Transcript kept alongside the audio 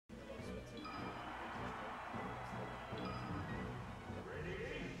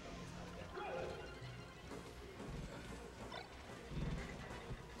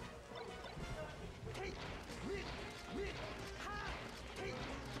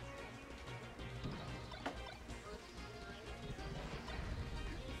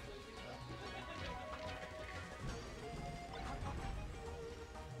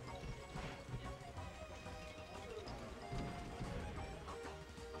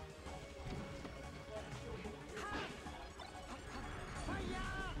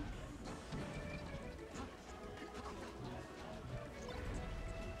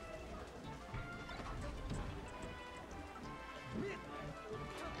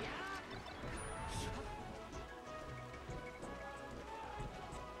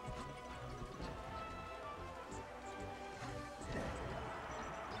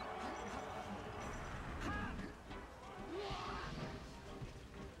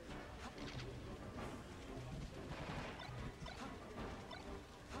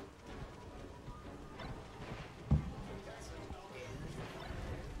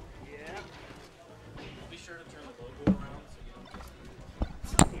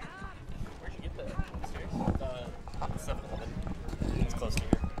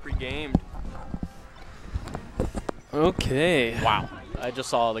gamed. Okay. Wow. I just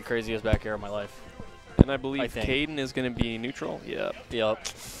saw the craziest back air of my life. And I believe Caden is going to be neutral. Yep. Yep.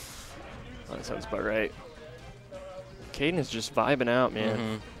 Oh, that sounds about right. Caden is just vibing out,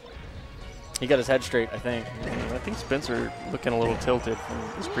 man. He got his head straight, I think. I think Spencer looking a little tilted from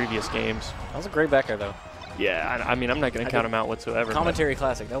his previous games. That was a great back air, though. Yeah, I mean, I'm not going to count him out whatsoever. Commentary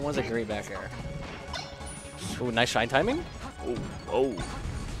classic. That was a great back air. Ooh, nice shine timing. Oh.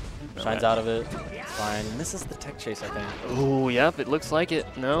 Shines out of it. It's fine. Misses the tech chase, I think. Oh, yep, it looks like it.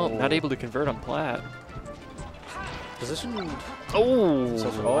 No, not able to convert on plat. Position. Oh,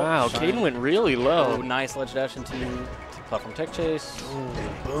 wow. Shine. Caden went really low. Oh, nice ledge dash into platform tech chase. Ooh,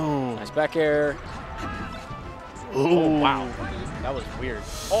 boom. Nice back air. Oh, wow. That was weird.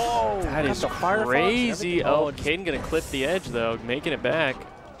 Oh, that is crazy. Oh, Caden going to clip the edge, though, making it back.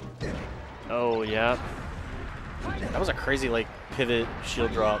 Oh, yeah. That was a crazy, like, pivot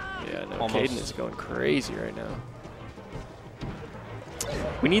shield drop. Yeah, no, Caden is going crazy right now.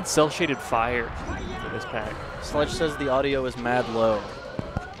 We need cell-shaded fire for this pack. Sledge says the audio is mad low.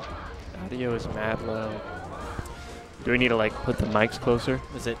 Audio is mad low. Do we need to, like, put the mics closer?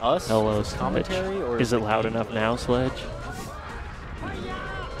 Is it us? Hello, commentary, or is it loud enough now, Sledge?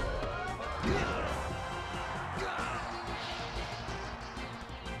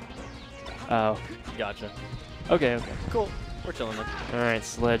 Oh. Gotcha. Okay. Cool. We're chilling then. All right,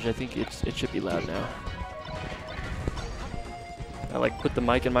 Sledge. I think it should be loud now. I like put the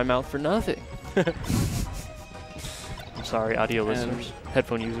mic in my mouth for nothing. I'm sorry, audio listeners,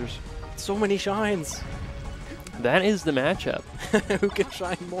 headphone users. So many shines. That is the matchup. Who can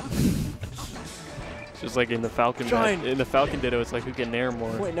shine more? It's just like in the Falcon. In the Falcon Ditto, it's like who can nair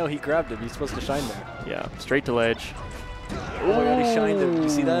more. Wait, no, he grabbed him. He's supposed to shine there. Yeah, straight to ledge. Oh my God, he shined him. You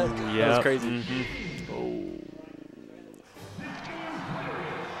see that? Yeah. That was crazy.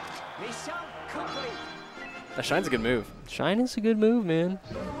 That shine's a good move. Shine is a good move, man.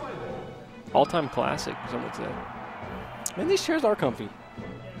 All-time classic, some would say. Man, these chairs are comfy.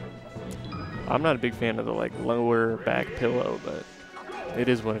 I'm not a big fan of the like lower back pillow, but it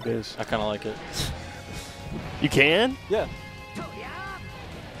is what it is. I kind of like it. You can? Yeah.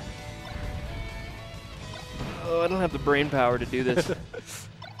 Oh, I don't have the brain power to do this.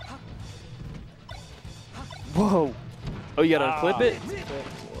 Whoa. Oh, you gotta clip it?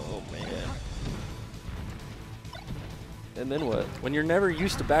 Oh, man. And then what? When you're never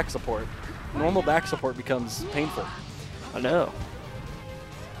used to back support, normal back support becomes painful. I know.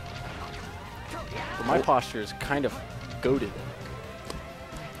 But my posture is kind of goated.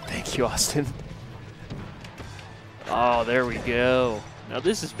 Thank you, Austin. Oh, there we go. Now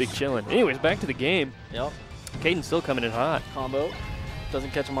this is big chillin'. Anyways, back to the game. Yep. Caden's still coming in hot. Combo.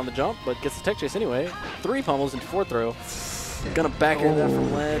 Doesn't catch him on the jump, but gets the tech chase anyway. 3 pummels into 4th throw. Gonna back air that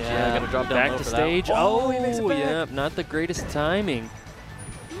from ledge. Yeah, gonna drop down back low to for stage. That. Oh, he makes it back. Yeah, not the greatest timing.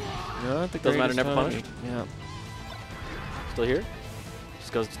 Not the Doesn't matter, greatest never timing. punished. Yeah. Still here.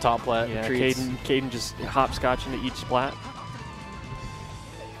 Just goes to top plat. Yeah, retreats. Caden just hopscotch into each splat.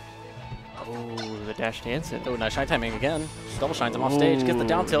 Oh, the dash dancing. Oh, nice shine timing again. Double shines him off stage. Gets the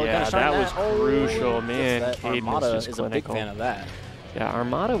down tilt. Yeah, Gonna shine that was crucial, Oh, man. that Caden Armada is just a big fan of that. Yeah,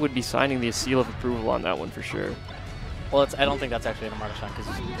 Armada would be signing the seal of approval on that one for sure. Well, I don't think that's actually an Armada shine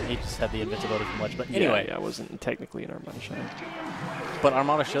because he just had the invincibility from ledge. But anyway. Yeah, it wasn't technically an Armada shine. But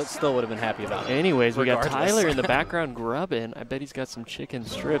Armada still would have been happy about it. Anyways, we got regardless. Tyler in the background grubbing. I bet he's got some chicken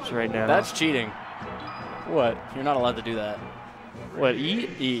strips right now. That's cheating. What? You're not allowed to do that. What, eat?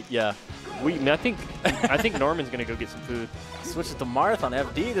 Eat, yeah. I think Norman's going to go get some food. Switches to Marth on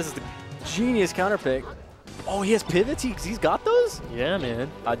FD. This is the genius counter pick. Oh, he has pivots? He's got those? Yeah, man.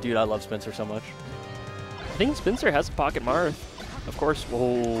 Dude, I love Spencer so much. I think Spencer has a pocket Marth. Of course.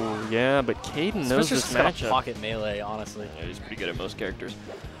 Oh, yeah, but Caden knows this matchup. Pocket melee, honestly. Yeah, he's pretty good at most characters.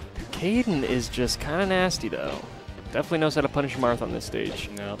 Caden is just kind of nasty, though. Definitely knows how to punish Marth on this stage.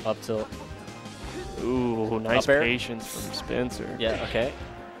 No, up tilt. Ooh, nice patience from Spencer. Yeah, okay.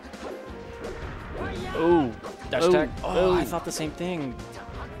 Ooh. Dash attack. Oh, I thought the same thing.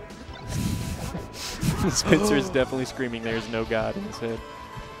 Spencer is definitely screaming there's no God in his head.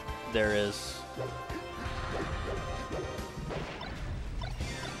 There is.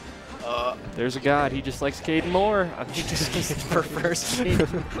 There's a God. He just likes Caden more. He just prefers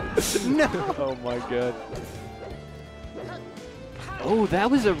Caden. No. Oh, my God. Oh,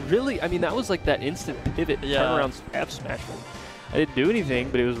 that was a really, I mean, that was like that instant pivot turnaround F smash one. I didn't do anything,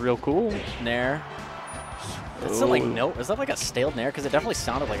 but it was real cool. Nair. Is that like is that like a stale Nair? Because it definitely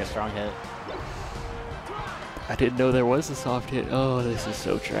sounded like a strong hit. I didn't know there was a soft hit. Oh, this is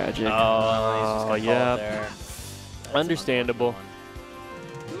so tragic. Oh, yeah. Understandable.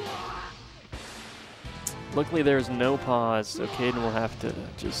 Luckily, there's no pause, so Caden will have to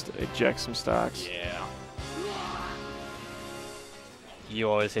just eject some stocks. Yeah. You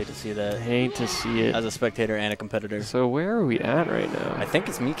always hate to see that. I hate to see it. As a spectator and a competitor. So where are we at right now? I think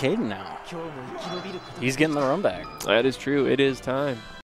it's me, Caden, now. He's getting the run back. That is true. It is time.